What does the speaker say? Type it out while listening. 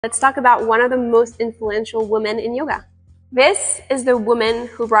Let's talk about one of the most influential women in yoga. This is the woman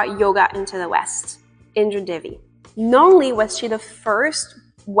who brought yoga into the West, Indra Devi. Not only was she the first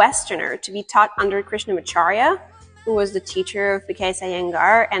Westerner to be taught under Krishnamacharya, who was the teacher of B.K.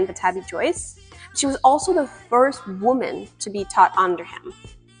 Iyengar and Pattabhi Jois, she was also the first woman to be taught under him.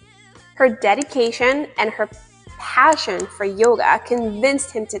 Her dedication and her passion for yoga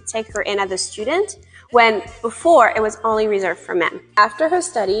convinced him to take her in as a student when before it was only reserved for men. After her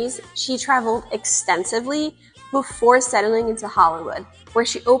studies, she traveled extensively before settling into Hollywood, where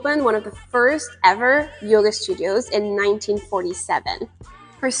she opened one of the first ever yoga studios in 1947.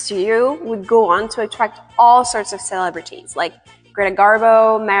 Her studio would go on to attract all sorts of celebrities like Greta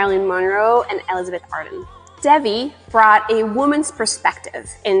Garbo, Marilyn Monroe, and Elizabeth Arden. Devi brought a woman's perspective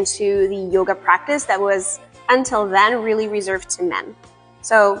into the yoga practice that was, until then, really reserved to men.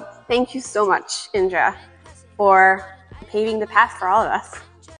 So thank you so much, Indra, for paving the path for all of us.